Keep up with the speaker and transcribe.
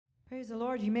Praise the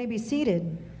Lord. You may be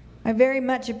seated. I very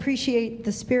much appreciate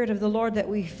the Spirit of the Lord that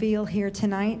we feel here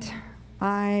tonight.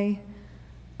 I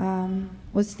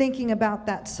was thinking about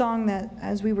that song that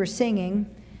as we were singing,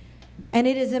 and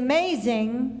it is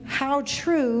amazing how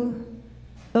true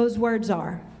those words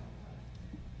are.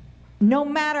 No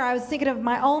matter, I was thinking of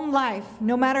my own life,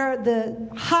 no matter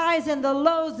the highs and the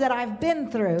lows that I've been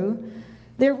through,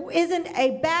 there isn't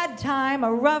a bad time,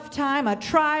 a rough time, a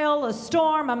trial, a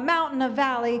storm, a mountain, a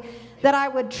valley that I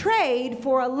would trade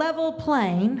for a level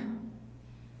plain,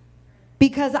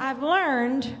 because I've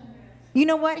learned, you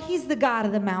know what? He's the God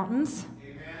of the mountains.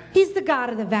 He's the God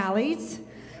of the valleys.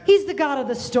 He's the God of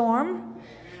the storm.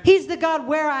 He's the God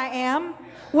where I am,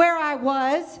 where I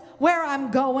was, where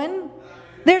I'm going.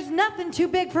 There's nothing too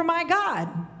big for my God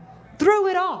through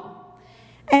it all.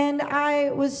 And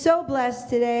I was so blessed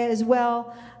today as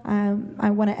well.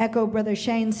 I want to echo Brother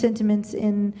Shane's sentiments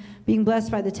in being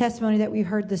blessed by the testimony that we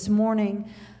heard this morning.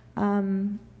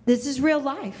 This is real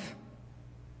life.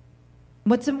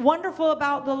 What's wonderful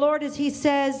about the Lord is He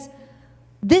says,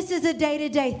 this is a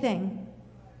day-to-day thing.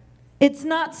 It's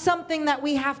not something that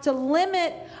we have to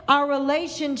limit our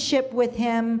relationship with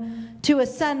Him to a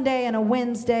Sunday and a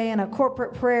Wednesday and a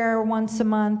corporate prayer once a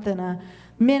month and a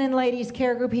men and ladies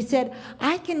care group. He said,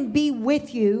 I can be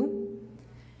with you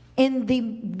in the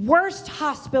worst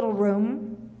hospital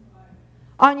room.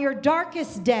 On your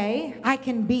darkest day, I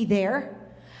can be there.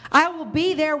 I will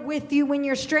be there with you when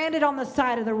you're stranded on the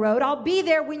side of the road. I'll be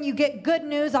there when you get good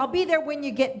news. I'll be there when you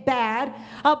get bad.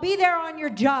 I'll be there on your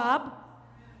job.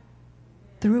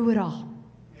 Through it all.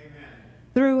 Amen.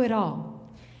 Through it all.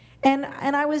 And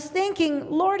I was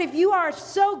thinking, Lord, if you are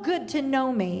so good to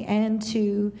know me and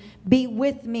to be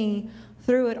with me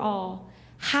through it all,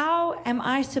 how am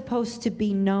I supposed to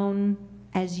be known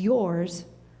as yours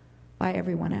by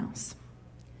everyone else?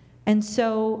 And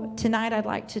so tonight I'd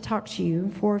like to talk to you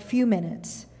for a few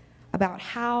minutes about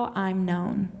how I'm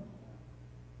known.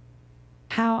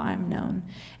 How I'm known.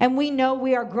 And we know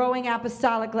we are growing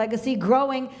apostolic legacy.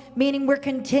 Growing meaning we're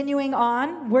continuing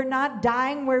on. We're not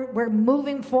dying. We're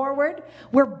moving forward.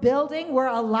 We're building. We're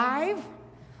alive.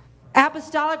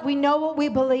 Apostolic, we know what we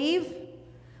believe.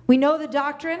 We know the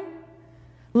doctrine.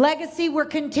 Legacy, we're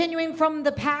continuing from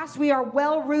the past. We are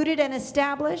well rooted and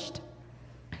established.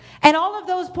 And all of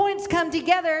those points come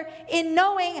together in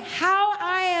knowing how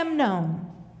I am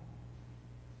known.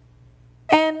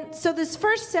 And so this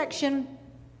first section,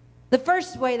 the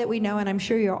first way that we know, and I'm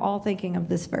sure you're all thinking of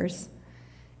this verse,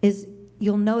 is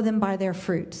you'll know them by their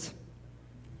fruits.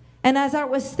 And as I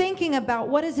was thinking about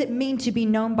what does it mean to be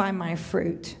known by my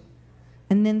fruit,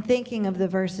 and then thinking of the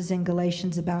verses in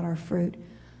Galatians about our fruit,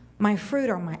 my fruit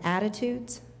are my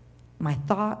attitudes, my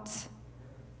thoughts,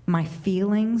 my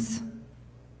feelings.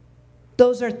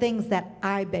 Those are things that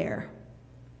I bear.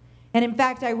 And in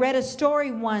fact, I read a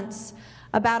story once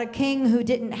about a king who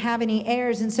didn't have any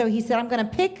heirs, and so he said, I'm going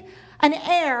to pick an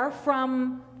heir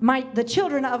from the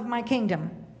children of my kingdom.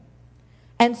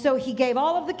 And so he gave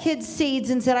all of the kids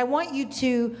seeds and said, I want you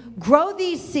to grow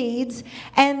these seeds,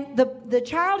 and the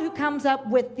child who comes up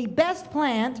with the best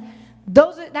plant,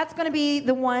 that's going to be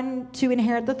the one to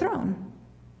inherit the throne.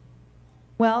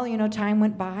 Well, time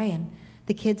went by, and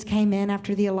the kids came in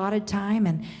after the allotted time,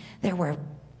 and there were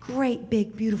great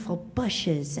big beautiful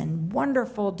bushes and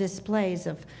wonderful displays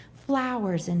of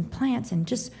flowers and plants and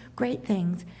just great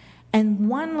things. And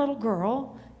one little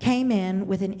girl came in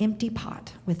with an empty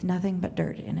pot with nothing but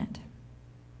dirt in it.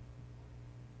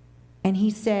 And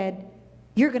he said,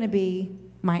 you're going to be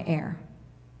my heir.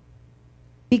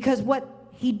 Because what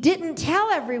he didn't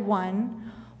tell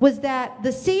everyone was that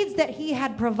the seeds that he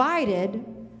had provided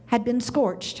had been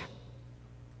scorched.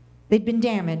 They'd been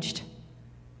damaged.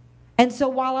 And so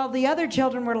while all the other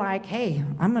children were like, hey,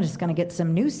 I'm just going to get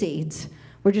some new seeds.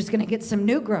 We're just going to get some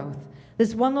new growth.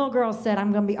 This one little girl said,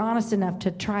 I'm going to be honest enough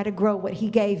to try to grow what he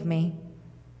gave me.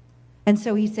 And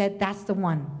so he said, that's the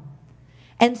one.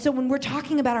 And so when we're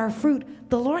talking about our fruit,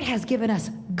 the Lord has given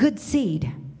us good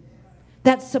seed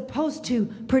that's supposed to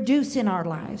produce in our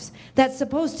lives, that's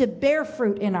supposed to bear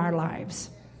fruit in our lives.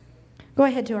 Go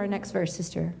ahead to our next verse,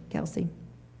 Sister Kelsey.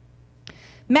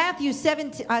 Matthew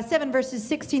 7 verses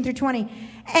 16 through 20.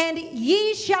 And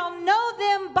ye shall know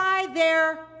them by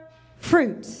their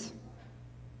fruits.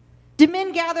 Do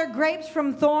men gather grapes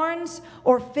from thorns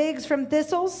or figs from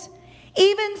thistles?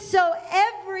 Even so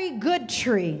every good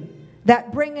tree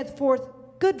that bringeth forth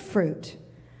good fruit,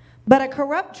 but a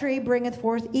corrupt tree bringeth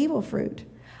forth evil fruit.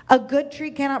 A good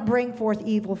tree cannot bring forth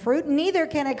evil fruit, neither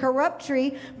can a corrupt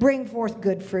tree bring forth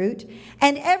good fruit.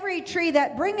 And every tree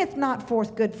that bringeth not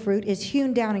forth good fruit is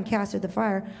hewn down and cast into the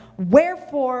fire.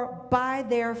 Wherefore by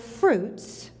their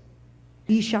fruits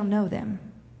ye shall know them.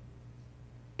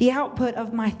 The output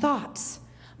of my thoughts,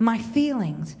 my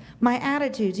feelings, my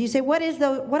attitudes. You say, what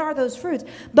are those fruits?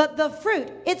 But the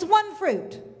fruit, it's one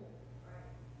fruit.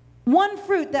 One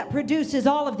fruit that produces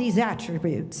all of these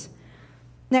attributes.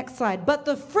 Next slide. But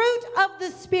the fruit of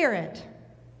the Spirit,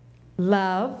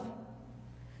 love,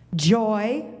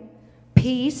 joy,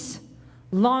 peace,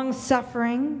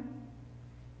 long-suffering,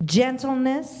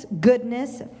 gentleness,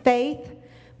 goodness, faith,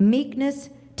 meekness,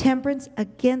 temperance.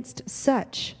 Against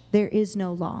such there is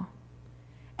no law.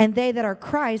 And they that are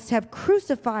Christ have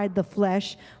crucified the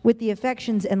flesh with the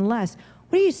affections and lusts.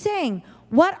 What are you saying?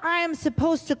 What I am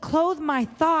supposed to clothe my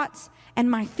thoughts and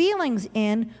my feelings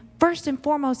in, first and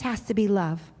foremost, has to be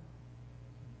love.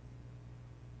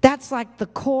 That's like the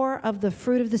core of the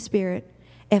fruit of the Spirit.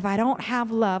 If I don't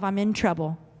have love, I'm in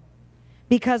trouble.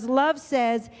 Because love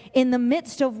says, in the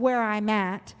midst of where I'm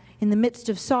at, in the midst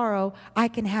of sorrow, I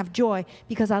can have joy.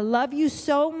 Because I love you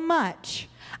so much,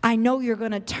 I know you're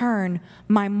going to turn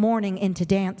my mourning into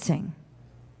dancing.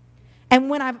 And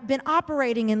when I've been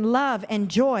operating in love and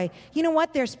joy, you know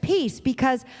what? There's peace,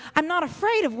 because I'm not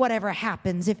afraid of whatever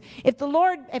happens. If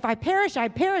I perish, I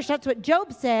perish. That's what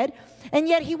Job said. And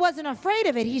yet he wasn't afraid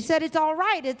of it. He said, it's all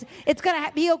right. It's going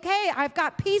to be okay. I've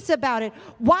got peace about it.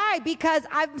 Why? Because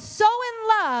I'm so in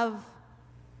love,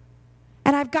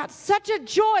 and I've got such a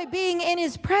joy being in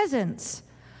his presence.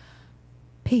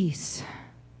 Peace.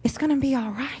 It's going to be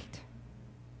all right.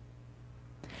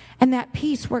 And that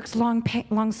peace works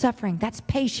long suffering. That's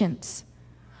patience.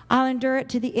 I'll endure it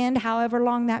to the end, however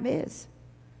long that is.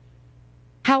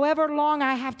 However long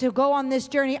I have to go on this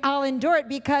journey, I'll endure it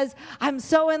because I'm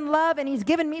so in love and he's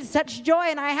given me such joy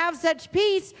and I have such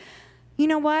peace. You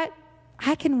know what?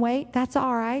 I can wait. That's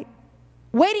all right.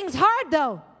 Waiting's hard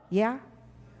though. Yeah.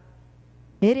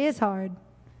 It is hard.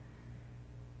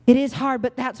 It is hard,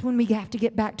 but that's when we have to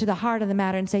get back to the heart of the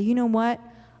matter and say, you know what?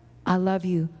 I love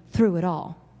you through it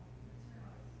all.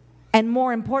 And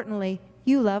more importantly,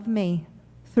 you love me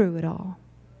through it all.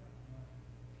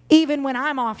 Even when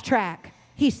I'm off track,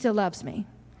 he still loves me.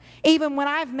 Even when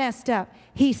I've messed up,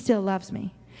 he still loves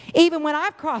me. Even when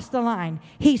I've crossed the line,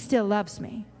 he still loves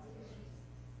me.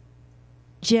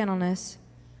 Gentleness,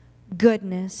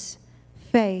 goodness,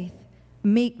 faith,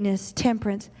 meekness,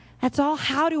 temperance. That's all.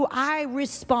 How do I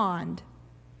respond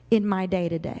in my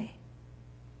day-to-day?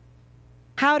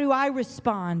 How do I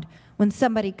respond when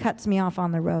somebody cuts me off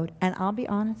on the road? And I'll be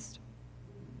honest.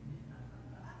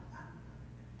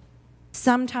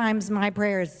 Sometimes my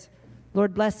prayers,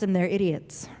 Lord bless them, they're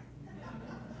idiots.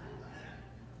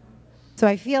 So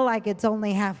I feel like it's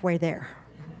only halfway there.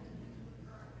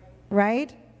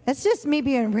 Right? It's just me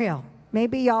being real.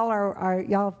 Maybe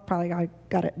y'all probably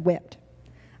got it whipped.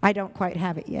 I don't quite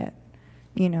have it yet.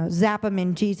 You know, zap them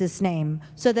in Jesus' name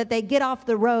so that they get off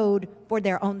the road for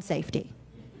their own safety.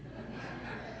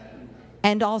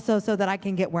 And also so that I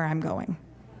can get where I'm going.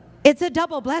 It's a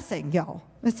double blessing, y'all.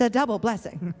 It's a double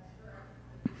blessing.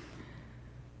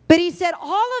 But he said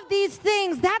all of these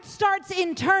things, that starts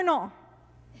internal.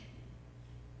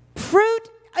 Fruit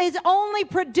is only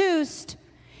produced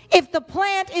if the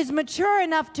plant is mature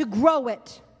enough to grow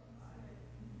it.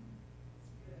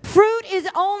 Fruit is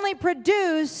only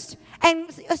produced and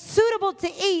suitable to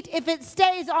eat if it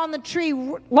stays on the tree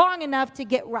long enough to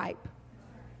get ripe.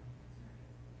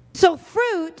 So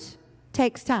fruit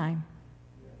takes time.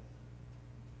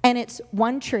 And it's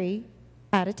one tree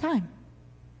at a time.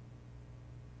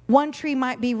 One tree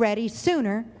might be ready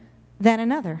sooner than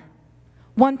another.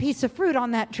 One piece of fruit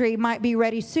on that tree might be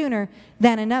ready sooner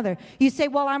than another. You say,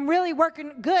 well, I'm really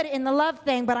working good in the love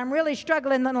thing, but I'm really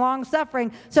struggling in the long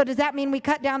suffering. So does that mean we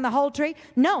cut down the whole tree?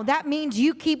 No, that means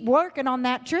you keep working on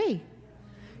that tree.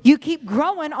 You keep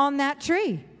growing on that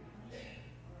tree.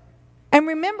 And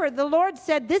remember, the Lord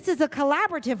said this is a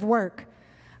collaborative work.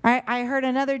 I heard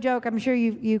another joke, I'm sure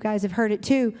you guys have heard it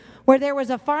too, where there was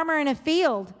a farmer in a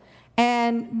field.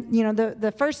 And, you know,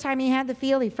 the first time he had the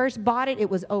field, he first bought it, it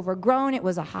was overgrown, it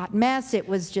was a hot mess, it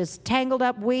was just tangled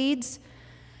up weeds.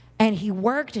 And he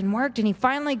worked and worked, and he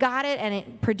finally got it, and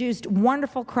it produced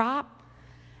wonderful crop.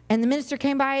 And the minister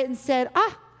came by and said,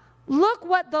 look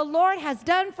what the Lord has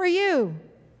done for you.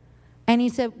 And he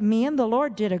said, me and the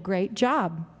Lord did a great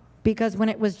job, because when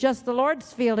it was just the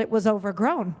Lord's field, it was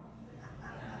overgrown.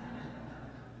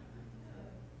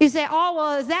 You say, oh,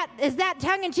 well, is that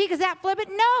tongue-in-cheek? Is that flippant?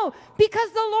 No, because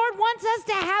the Lord wants us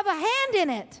to have a hand in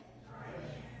it.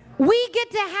 We get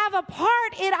to have a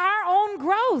part in our own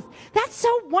growth. That's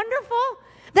so wonderful.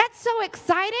 That's so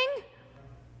exciting.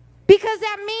 Because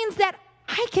that means that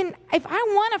I can, if I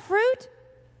want a fruit,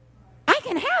 I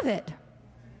can have it.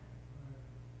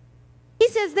 He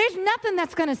says, there's nothing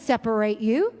that's going to separate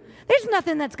you. There's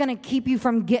nothing that's going to keep you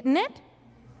from getting it.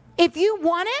 If you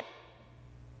want it,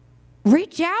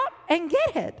 reach out and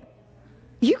get it.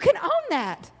 You can own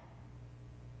that.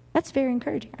 That's very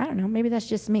encouraging. I don't know, maybe that's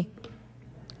just me.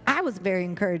 I was very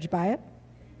encouraged by it.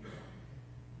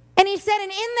 And he said,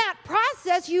 and in that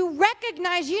process, you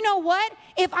recognize, you know what?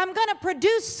 If I'm going to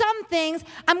produce some things,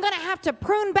 I'm going to have to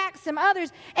prune back some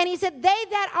others. And he said, they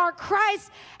that are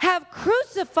Christ have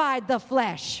crucified the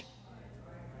flesh.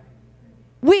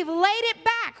 We've laid it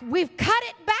back. We've cut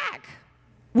it back.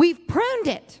 We've pruned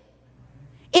it.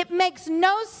 It makes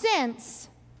no sense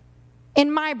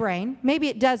in my brain. Maybe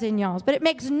it does in y'all's, but it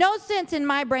makes no sense in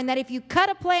my brain that if you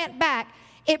cut a plant back,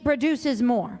 it produces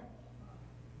more.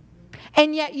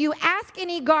 And yet you ask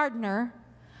any gardener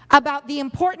about the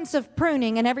importance of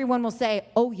pruning, and everyone will say,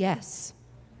 oh, yes,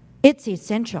 it's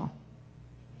essential.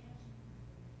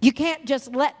 You can't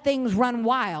just let things run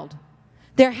wild.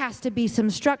 There has to be some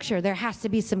structure. There has to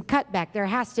be some cutback. There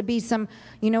has to be some,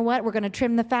 you know what, we're going to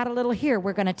trim the fat a little here.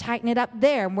 We're going to tighten it up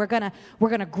there. And we're going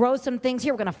to grow some things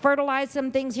here. We're going to fertilize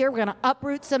some things here. We're going to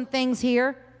uproot some things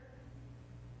here.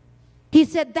 He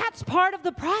said, that's part of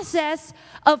the process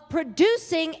of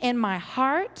producing in my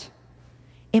heart,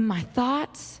 in my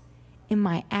thoughts, in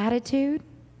my attitude.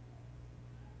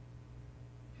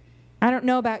 I don't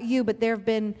know about you, but there have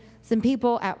been some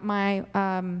people at my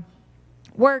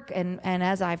work and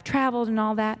as I've traveled and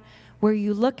all that, where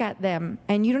you look at them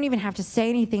and you don't even have to say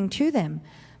anything to them,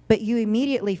 but you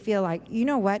immediately feel like, you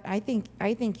know what, I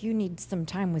think you need some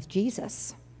time with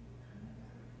Jesus.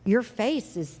 Your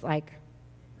face is like,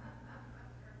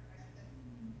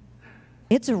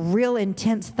 it's a real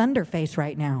intense thunder face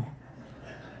right now.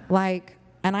 Like,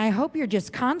 and I hope you're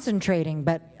just concentrating,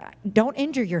 but don't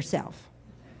injure yourself.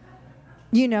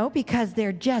 You know, because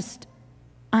they're just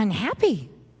unhappy.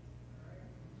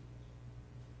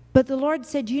 But the Lord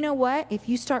said, you know what? If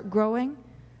you start growing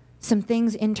some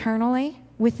things internally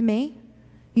with me,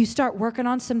 you start working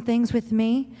on some things with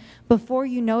me, before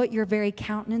you know it, your very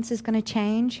countenance is going to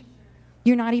change.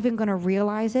 You're not even going to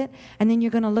realize it. And then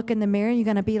you're going to look in the mirror and you're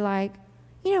going to be like,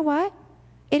 you know what?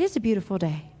 It is a beautiful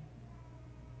day.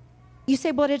 You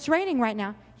say, but it's raining right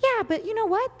now. Yeah, but you know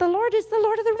what? The Lord is the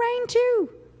Lord of the rain too.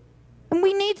 And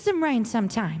we need some rain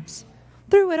sometimes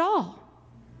through it all.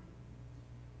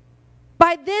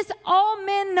 By this, all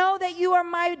men know that you are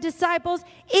my disciples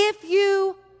if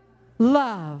you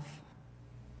love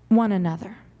one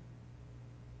another.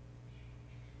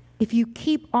 If you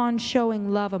keep on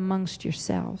showing love amongst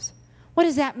yourselves. What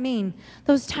does that mean?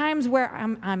 Those times where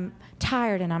I'm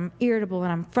tired and I'm irritable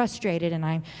and I'm frustrated and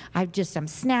I'm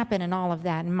snapping and all of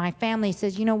that. And my family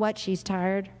says, you know what? She's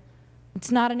tired. It's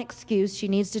not an excuse. She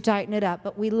needs to tighten it up.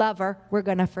 But we love her. We're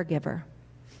going to forgive her.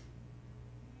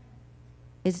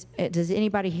 Does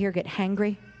anybody here get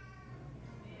hangry?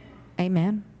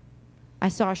 Amen. I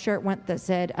saw a shirt once that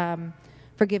said,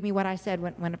 forgive me what I said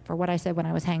for what I said when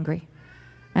I was hangry.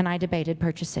 And I debated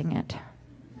purchasing it.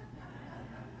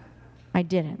 I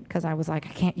didn't, because I was like, I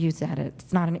can't use that.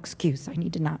 It's not an excuse. I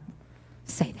need to not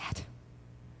say that.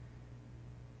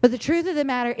 But the truth of the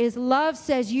matter is, love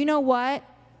says, you know what?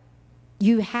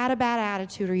 You had a bad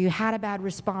attitude, or you had a bad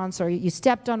response, or you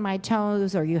stepped on my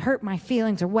toes, or you hurt my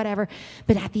feelings, or whatever.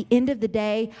 But at the end of the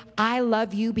day, I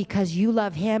love you because you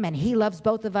love him, and he loves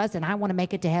both of us, and I want to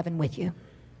make it to heaven with you.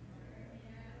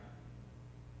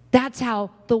 That's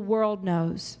how the world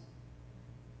knows.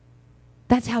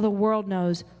 That's how the world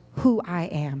knows who I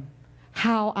am,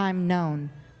 how I'm known,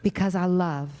 because I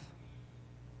love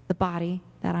the body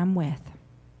that I'm with.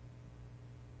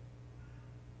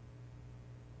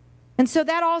 And so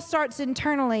that all starts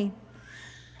internally.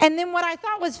 And then what I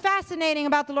thought was fascinating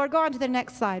about the Lord, go on to the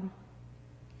next slide.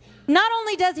 Not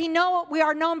only does he know we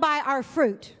are known by our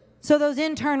fruit, so those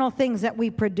internal things that we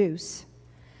produce,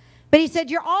 but he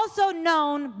said you're also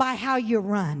known by how you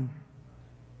run.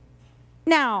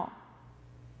 Now,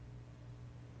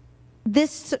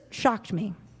 this shocked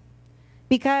me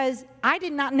because I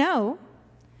did not know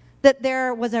that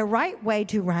there was a right way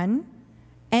to run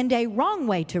and a wrong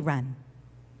way to run.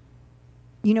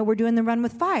 You know, we're doing the Run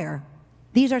with Fire.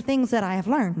 These are things that I have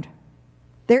learned.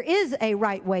 There is a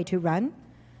right way to run,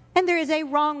 and there is a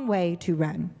wrong way to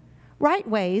run. Right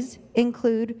ways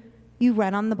include you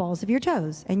run on the balls of your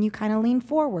toes, and you kind of lean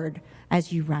forward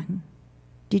as you run.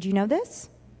 Did you know this?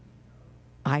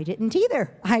 I didn't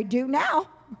either. I do now.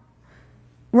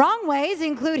 Wrong ways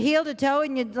include heel to toe,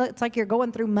 and it's like you're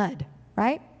going through mud,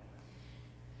 right?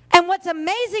 And what's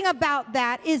amazing about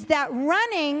that is that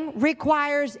running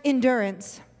requires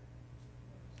endurance.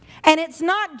 And it's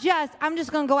not just, I'm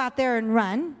just going to go out there and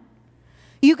run.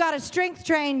 You got to strength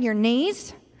train your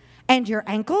knees and your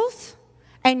ankles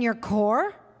and your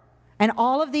core and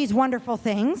all of these wonderful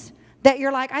things that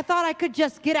you're like, I thought I could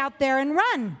just get out there and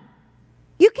run.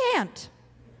 You can't.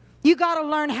 You got to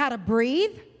learn how to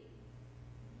breathe.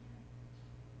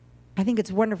 I think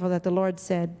it's wonderful that the Lord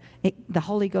said the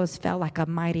Holy Ghost fell like a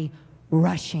mighty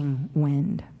rushing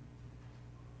wind.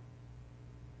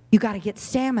 You got to get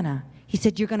stamina. He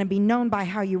said you're going to be known by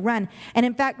how you run. And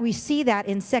in fact, we see that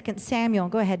in 2 Samuel.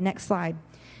 Go ahead, next slide.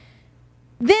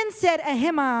 Then said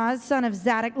Ahimaaz, son of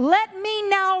Zadok, let me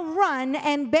now run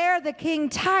and bear the king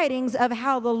tidings of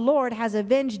how the Lord has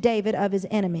avenged David of his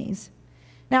enemies.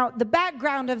 Now, the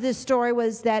background of this story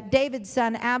was that David's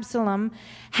son Absalom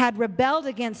had rebelled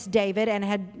against David and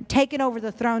had taken over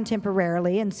the throne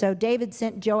temporarily. And so David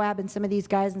sent Joab and some of these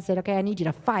guys and said, okay, I need you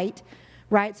to fight,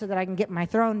 right, so that I can get my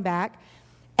throne back.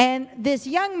 And this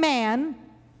young man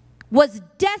was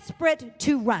desperate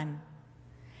to run.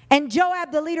 And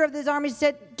Joab, the leader of this army,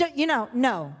 said,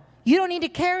 no, you don't need to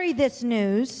carry this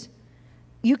news.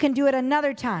 You can do it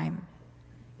another time.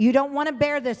 You don't want to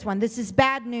bear this one. This is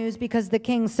bad news because the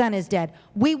king's son is dead.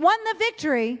 We won the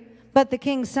victory, but the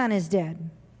king's son is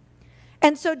dead.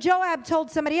 And so Joab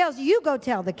told somebody else, you go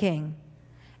tell the king.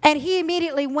 And he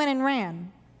immediately went and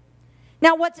ran.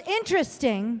 Now, what's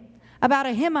interesting about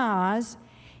Ahimaaz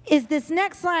is this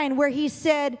next line where he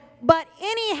said, but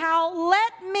anyhow,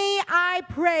 let me, I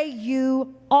pray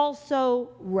you, also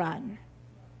run.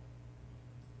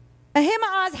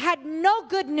 Ahimaaz had no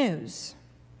good news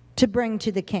to bring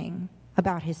to the king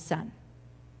about his son.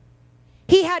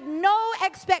 He had no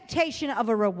expectation of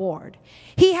a reward.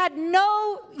 He had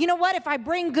no, you know what, if I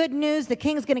bring good news, the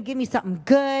king's going to give me something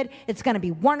good. It's going to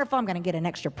be wonderful. I'm going to get an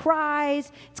extra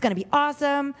prize. It's going to be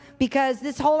awesome. Because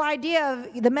this whole idea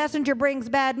of the messenger brings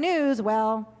bad news,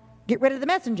 well, get rid of the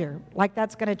messenger. Like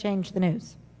that's going to change the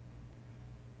news.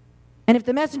 And if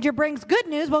the messenger brings good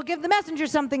news, we'll give the messenger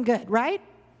something good, right?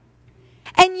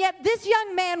 And yet this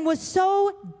young man was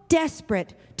so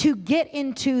desperate to get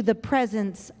into the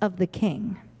presence of the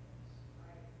king.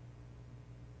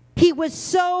 He was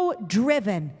so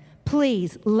driven.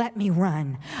 Please let me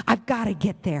run. I've got to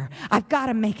get there. I've got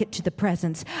to make it to the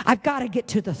presence. I've got to get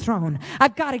to the throne.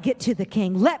 I've got to get to the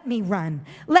king. Let me run.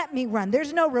 Let me run.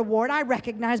 There's no reward, I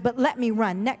recognize, but let me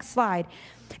run. Next slide.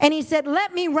 And he said,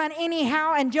 let me run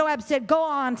anyhow. And Joab said, go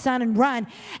on, son, and run.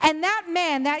 And that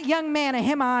man, that young man,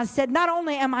 Ahimaaz, said, not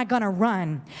only am I going to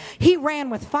run, he ran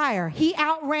with fire. He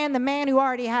outran the man who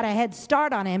already had a head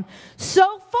start on him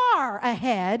so far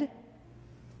ahead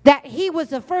that he was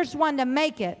the first one to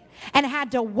make it and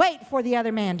had to wait for the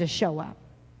other man to show up.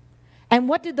 And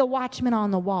what did the watchman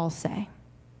on the wall say?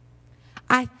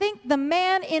 I think the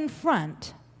man in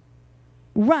front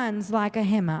runs like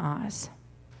Ahimaaz.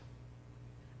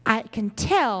 I can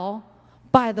tell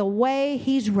by the way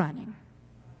he's running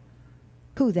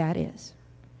who that is.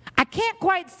 I can't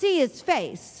quite see his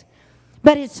face,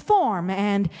 but his form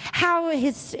and how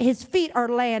his feet are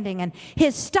landing and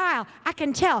his style, I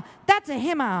can tell that's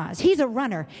Ahimaaz. He's a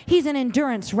runner. He's an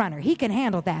endurance runner. He can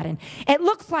handle that. And it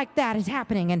looks like that is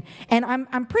happening. And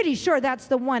I'm pretty sure that's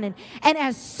the one. And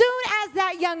as soon as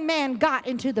that young man got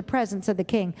into the presence of the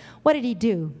king, what did he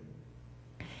do?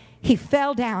 He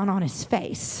fell down on his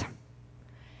face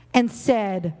and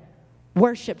said,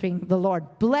 worshiping the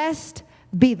Lord, blessed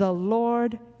be the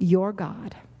Lord your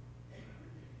God.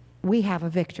 We have a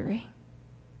victory.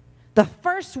 The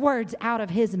first words out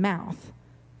of his mouth,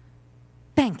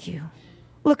 thank you.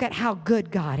 Look at how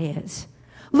good God is.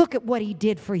 Look at what he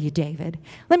did for you, David.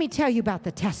 Let me tell you about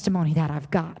the testimony that I've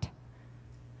got.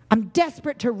 I'm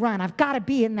desperate to run. I've got to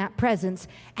be in that presence.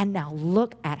 And now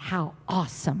look at how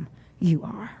awesome you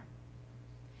are.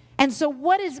 And so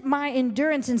what is my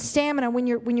endurance and stamina when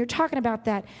you're talking about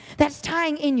that? That's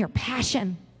tying in your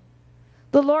passion.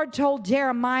 The Lord told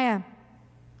Jeremiah,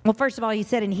 well, first of all, he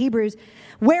said in Hebrews,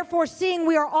 wherefore seeing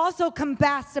we are also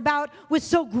compassed about with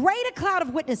so great a cloud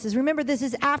of witnesses. Remember, this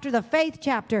is after the faith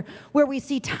chapter where we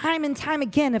see time and time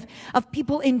again of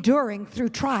people enduring through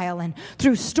trial and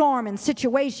through storm and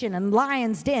situation and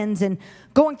lions' dens and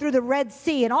going through the Red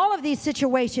Sea and all of these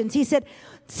situations. He said,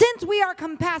 since we are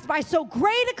compassed by so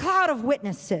great a cloud of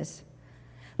witnesses,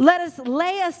 let us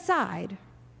lay aside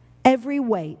every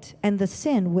weight and the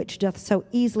sin which doth so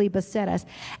easily beset us,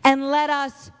 and let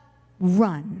us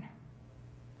run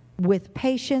with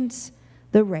patience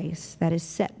the race that is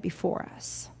set before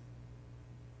us.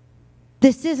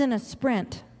 This isn't a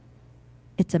sprint,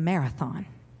 it's a marathon.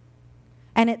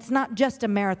 And it's not just a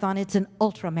marathon, it's an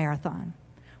ultra marathon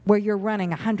where you're running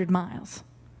 100 miles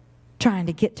trying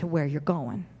to get to where you're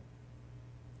going.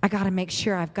 I got to make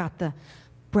sure I've got the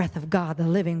breath of God, the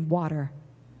living water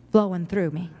flowing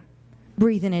through me,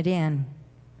 breathing it in.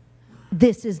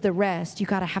 This is the rest. You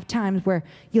got to have times where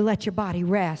you let your body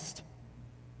rest.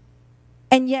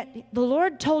 And yet the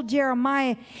Lord told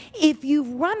Jeremiah, if you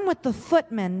run with the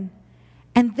footmen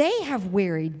and they have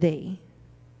wearied thee,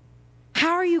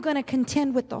 how are you going to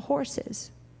contend with the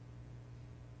horses?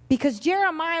 Because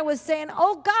Jeremiah was saying,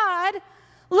 oh God,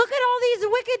 look at all these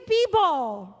wicked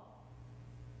people.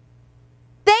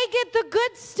 They get the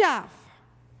good stuff.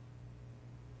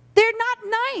 They're not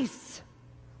nice.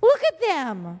 Look at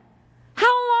them. How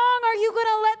long are you going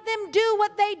to let them do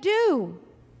what they do?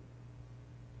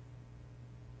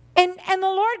 And the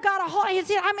Lord got a hold. He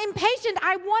said, I'm impatient.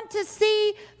 I want to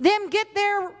see them get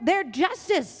their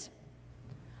justice.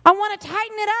 I want to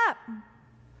tighten it up.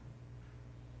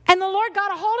 And the Lord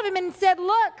got a hold of him and said,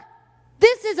 look,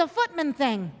 this is a footman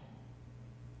thing.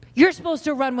 You're supposed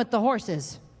to run with the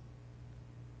horses.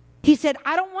 He said,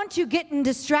 I don't want you getting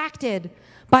distracted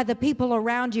by the people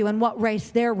around you and what race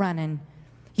they're running.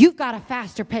 You've got a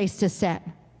faster pace to set.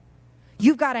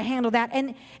 You've got to handle that.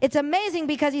 And it's amazing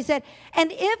because he said,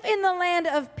 and if in the land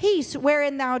of peace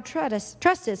wherein thou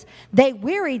trustest, they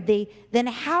wearied thee, then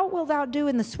how wilt thou do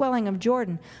in the swelling of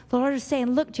Jordan? The Lord is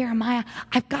saying, look, Jeremiah,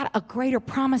 I've got a greater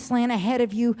promised land ahead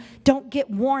of you. Don't get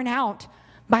worn out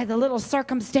by the little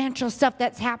circumstantial stuff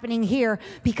that's happening here,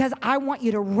 because I want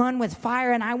you to run with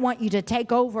fire and I want you to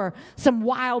take over some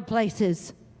wild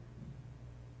places.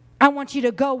 I want you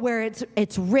to go where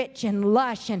it's rich and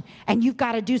lush, and you've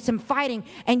got to do some fighting,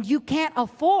 and you can't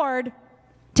afford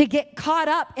to get caught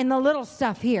up in the little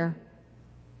stuff here.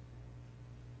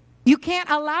 You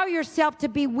can't allow yourself to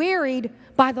be wearied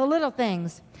by the little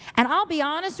things. And I'll be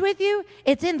honest with you,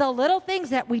 it's in the little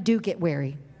things that we do get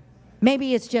weary.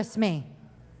 Maybe it's just me.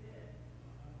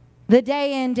 The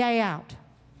day in, day out,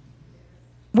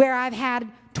 where I've had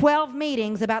 12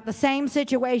 meetings about the same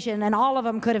situation, and all of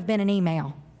them could have been an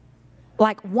email.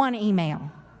 Like one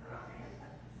email.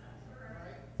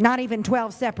 Not even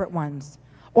 12 separate ones.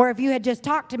 Or if you had just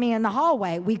talked to me in the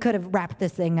hallway, we could have wrapped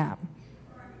this thing up.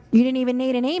 You didn't even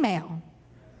need an email.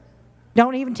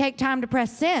 Don't even take time to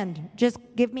press send. Just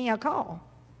give me a call.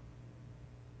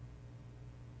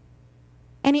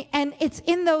 And it's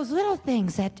in those little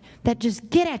things that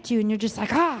just get at you, and you're just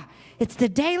like, it's the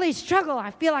daily struggle. I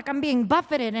feel like I'm being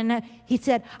buffeted. And he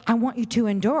said, I want you to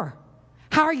endure.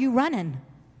 How are you running?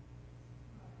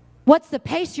 What's the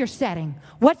pace you're setting?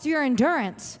 What's your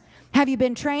endurance? Have you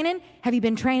been training? Have you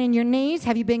been training your knees?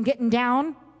 Have you been getting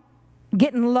down,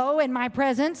 getting low in my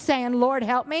presence, saying, Lord,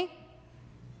 help me?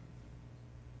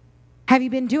 Have you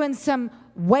been doing some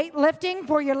weightlifting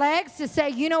for your legs to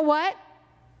say, you know what?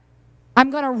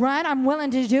 I'm going to run. I'm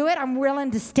willing to do it. I'm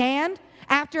willing to stand.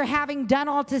 After having done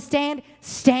all to stand,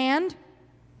 stand.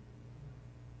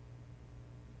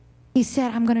 He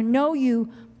said, I'm going to know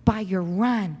you by your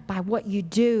run, by what you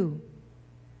do,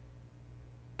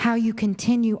 how you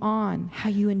continue on, how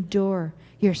you endure,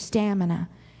 your stamina.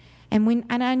 And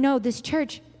I know this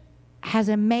church has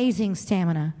amazing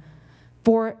stamina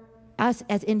for us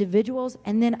as individuals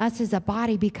and then us as a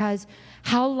body, because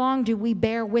how long do we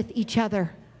bear with each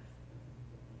other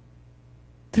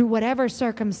through whatever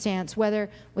circumstance,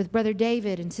 whether with Brother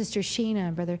David and Sister Sheena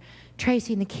and Brother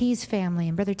Tracy and the Keys family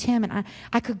and Brother Tim, and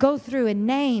I could go through and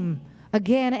name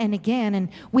again and again, and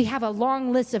we have a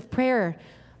long list of prayer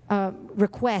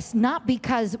requests, not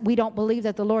because we don't believe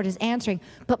that the Lord is answering,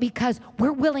 but because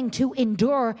we're willing to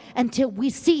endure until we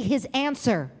see his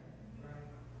answer.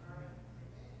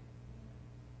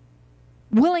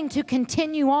 Willing to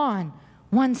continue on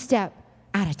one step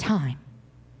at a time,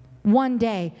 one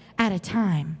day at a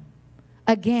time,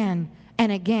 again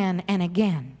and again and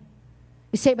again.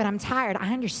 You say, but I'm tired.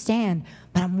 I understand,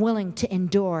 but I'm willing to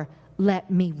endure.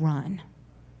 Let me run.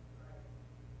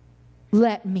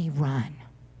 Let me run.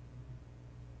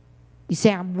 You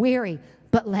say, I'm weary,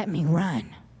 but let me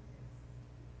run.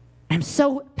 I'm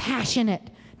so passionate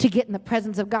to get in the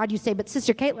presence of God. You say, but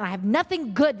Sister Caitlin, I have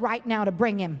nothing good right now to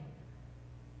bring him.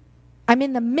 I'm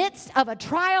in the midst of a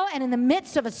trial and in the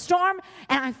midst of a storm,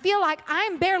 and I feel like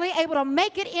I'm barely able to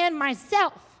make it in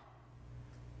myself.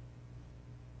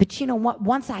 But you know what?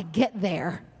 Once I get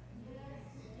there,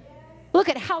 look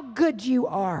at how good you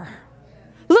are.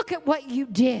 Look at what you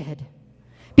did.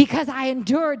 Because I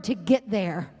endured to get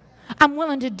there. I'm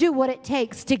willing to do what it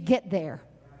takes to get there.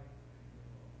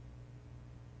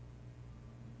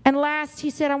 And last, he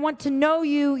said, I want to know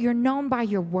you. You're known by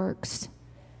your works.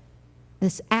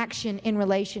 This action in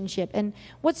relationship. And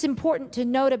what's important to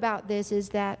note about this is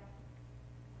that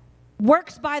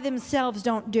works by themselves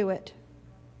don't do it.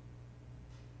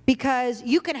 Because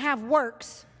you can have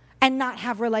works and not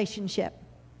have relationship.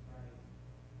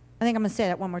 I think I'm going to say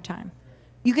that one more time.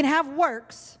 You can have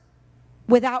works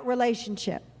without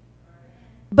relationship.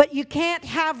 But you can't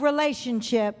have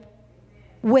relationship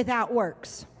without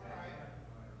works.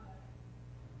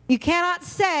 You cannot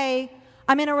say,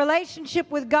 I'm in a relationship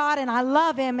with God and I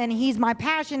love Him and He's my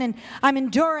passion and I'm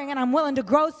enduring and I'm willing to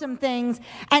grow some things,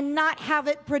 and not have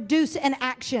it produce an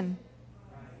action.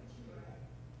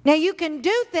 Now you can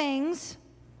do things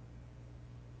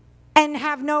and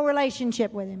have no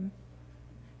relationship with Him.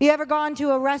 You ever gone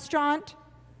to a restaurant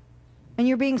and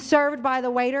you're being served by the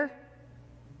waiter?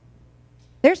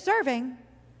 They're serving.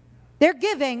 They're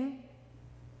giving.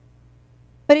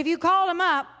 But if you called them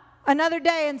up another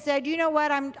day and said, you know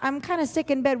what, I'm kind of sick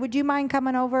in bed. Would you mind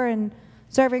coming over and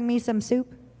serving me some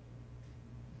soup?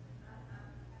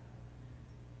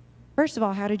 First of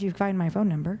all, how did you find my phone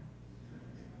number?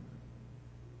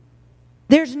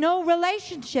 There's no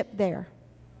relationship there.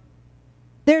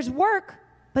 There's work,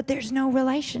 but there's no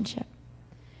relationship.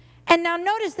 And now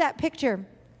notice that picture.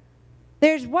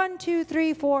 There's 1, 2,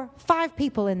 3, 4, 5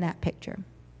 people in that picture.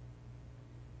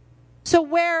 So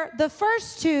where the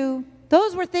first two,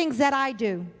 those were things that I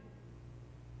do.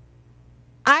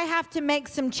 I have to make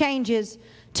some changes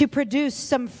to produce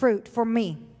some fruit for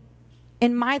me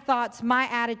in my thoughts, my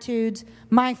attitudes,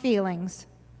 my feelings.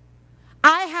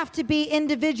 I have to be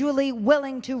individually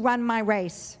willing to run my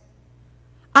race.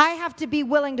 I have to be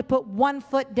willing to put one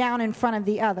foot down in front of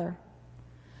the other.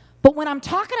 But when I'm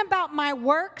talking about my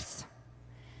works,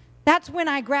 that's when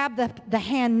I grab the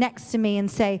hand next to me and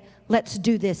say, let's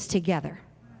do this together.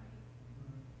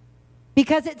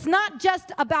 Because it's not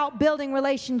just about building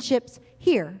relationships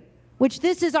here, which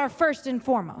this is our first and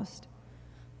foremost,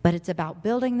 but it's about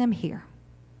building them here.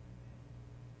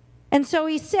 And so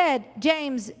he said,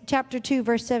 James chapter 2,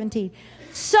 verse 17,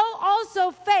 so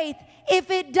also faith,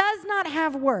 if it does not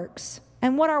have works.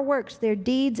 And what are works? They're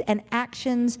deeds and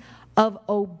actions of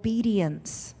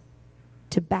obedience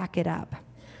to back it up.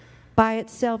 By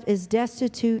itself is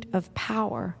destitute of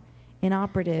power,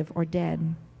 inoperative, or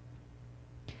dead.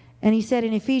 And he said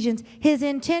in Ephesians, his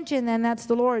intention, then that's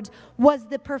the Lord's, was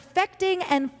the perfecting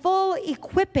and full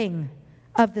equipping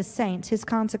of the saints, his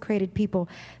consecrated people,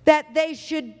 that they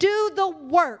should do the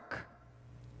work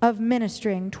of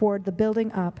ministering toward the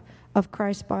building up of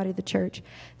Christ's body, the church,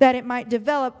 that it might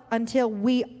develop until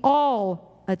we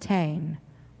all attain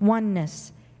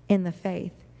oneness in the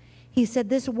faith. He said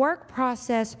this work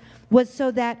process was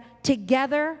so that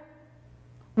together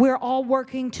we're all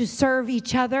working to serve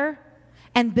each other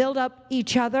and build up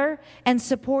each other and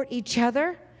support each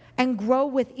other and grow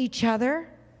with each other,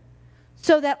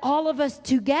 so that all of us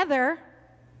together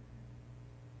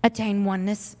attain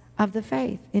oneness of the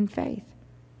faith, in faith.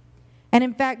 And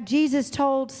in fact, Jesus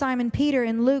told Simon Peter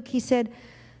in Luke, he said,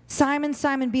 Simon,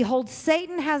 Simon, behold,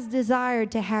 Satan has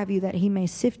desired to have you that he may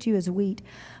sift you as wheat.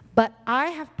 But I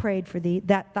have prayed for thee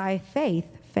that thy faith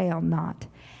fail not.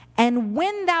 And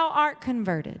when thou art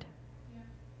converted,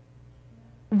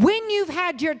 when you've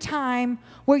had your time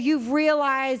where you've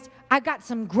realized, I've got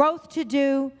some growth to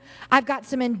do, I've got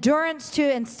some endurance to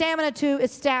and stamina to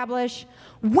establish,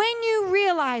 when you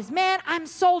realize, man, I'm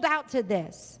sold out to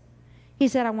this, he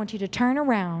said, I want you to turn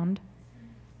around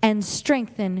and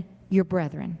strengthen your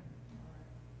brethren.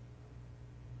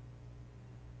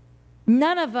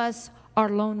 None of us are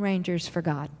lone rangers for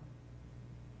God.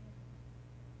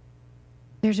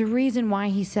 There's a reason why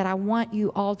he said, I want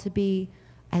you all to be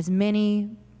as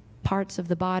many parts of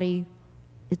the body.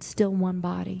 It's still one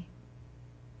body.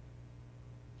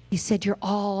 He said, you're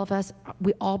all of us,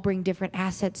 we all bring different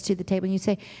assets to the table. And you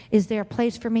say, is there a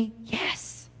place for me?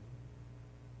 Yes.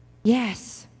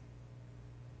 Yes.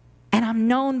 And I'm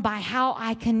known by how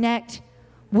I connect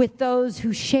with those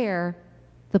who share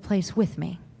the place with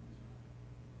me.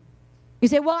 You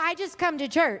say, well, I just come to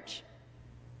church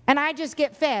and I just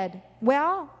get fed.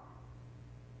 Well,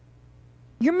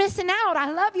 you're missing out.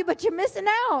 I love you, but you're missing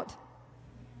out.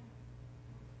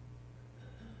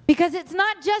 Because it's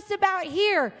not just about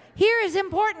here. Here is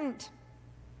important.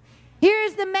 Here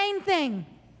is the main thing.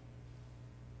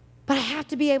 But I have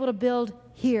to be able to build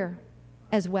here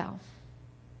as well.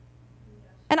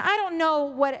 And I don't know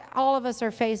what all of us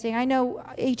are facing. I know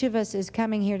each of us is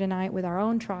coming here tonight with our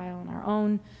own trial and our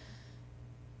own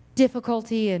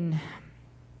difficulty and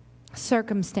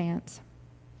circumstance.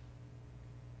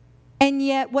 And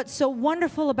yet, what's so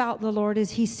wonderful about the Lord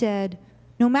is he said,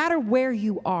 no matter where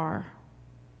you are,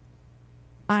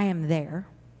 I am there.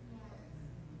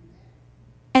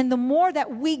 And the more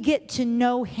that we get to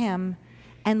know him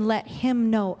and let him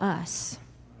know us,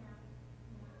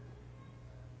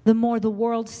 the more the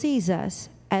world sees us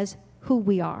as who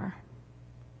we are,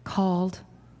 called,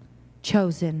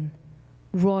 chosen,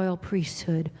 royal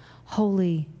priesthood,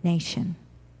 holy nation,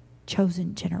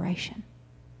 chosen generation.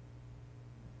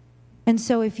 And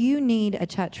so if you need a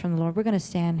touch from the Lord, we're going to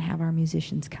stand and have our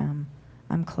musicians come.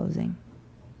 I'm closing.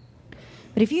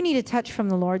 But if you need a touch from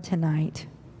the Lord tonight,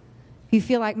 you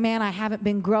feel like, man, I haven't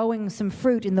been growing some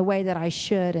fruit in the way that I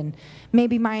should, and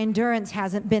maybe my endurance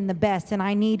hasn't been the best, and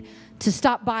I need to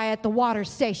stop by at the water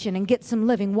station and get some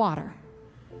living water.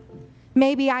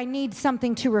 Maybe I need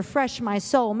something to refresh my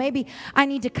soul. Maybe I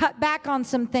need to cut back on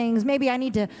some things. Maybe I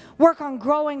need to work on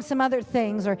growing some other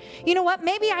things. Or, you know what?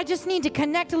 Maybe I just need to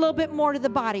connect a little bit more to the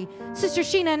body. Sister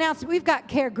Sheena announced that we've got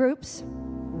care groups.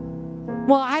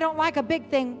 Well, I don't like a big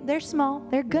thing. They're small.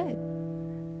 They're good.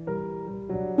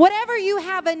 Whatever you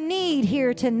have a need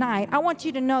here tonight, I want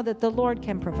you to know that the Lord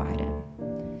can provide it.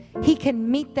 He can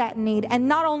meet that need. And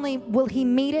not only will He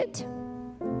meet it,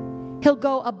 He'll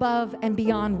go above and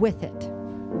beyond with it.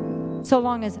 So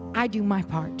long as I do my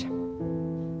part.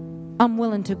 I'm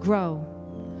willing to grow.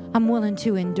 I'm willing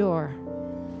to endure.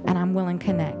 And I'm willing to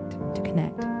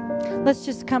connect. Let's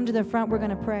just come to the front. We're going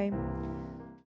to pray.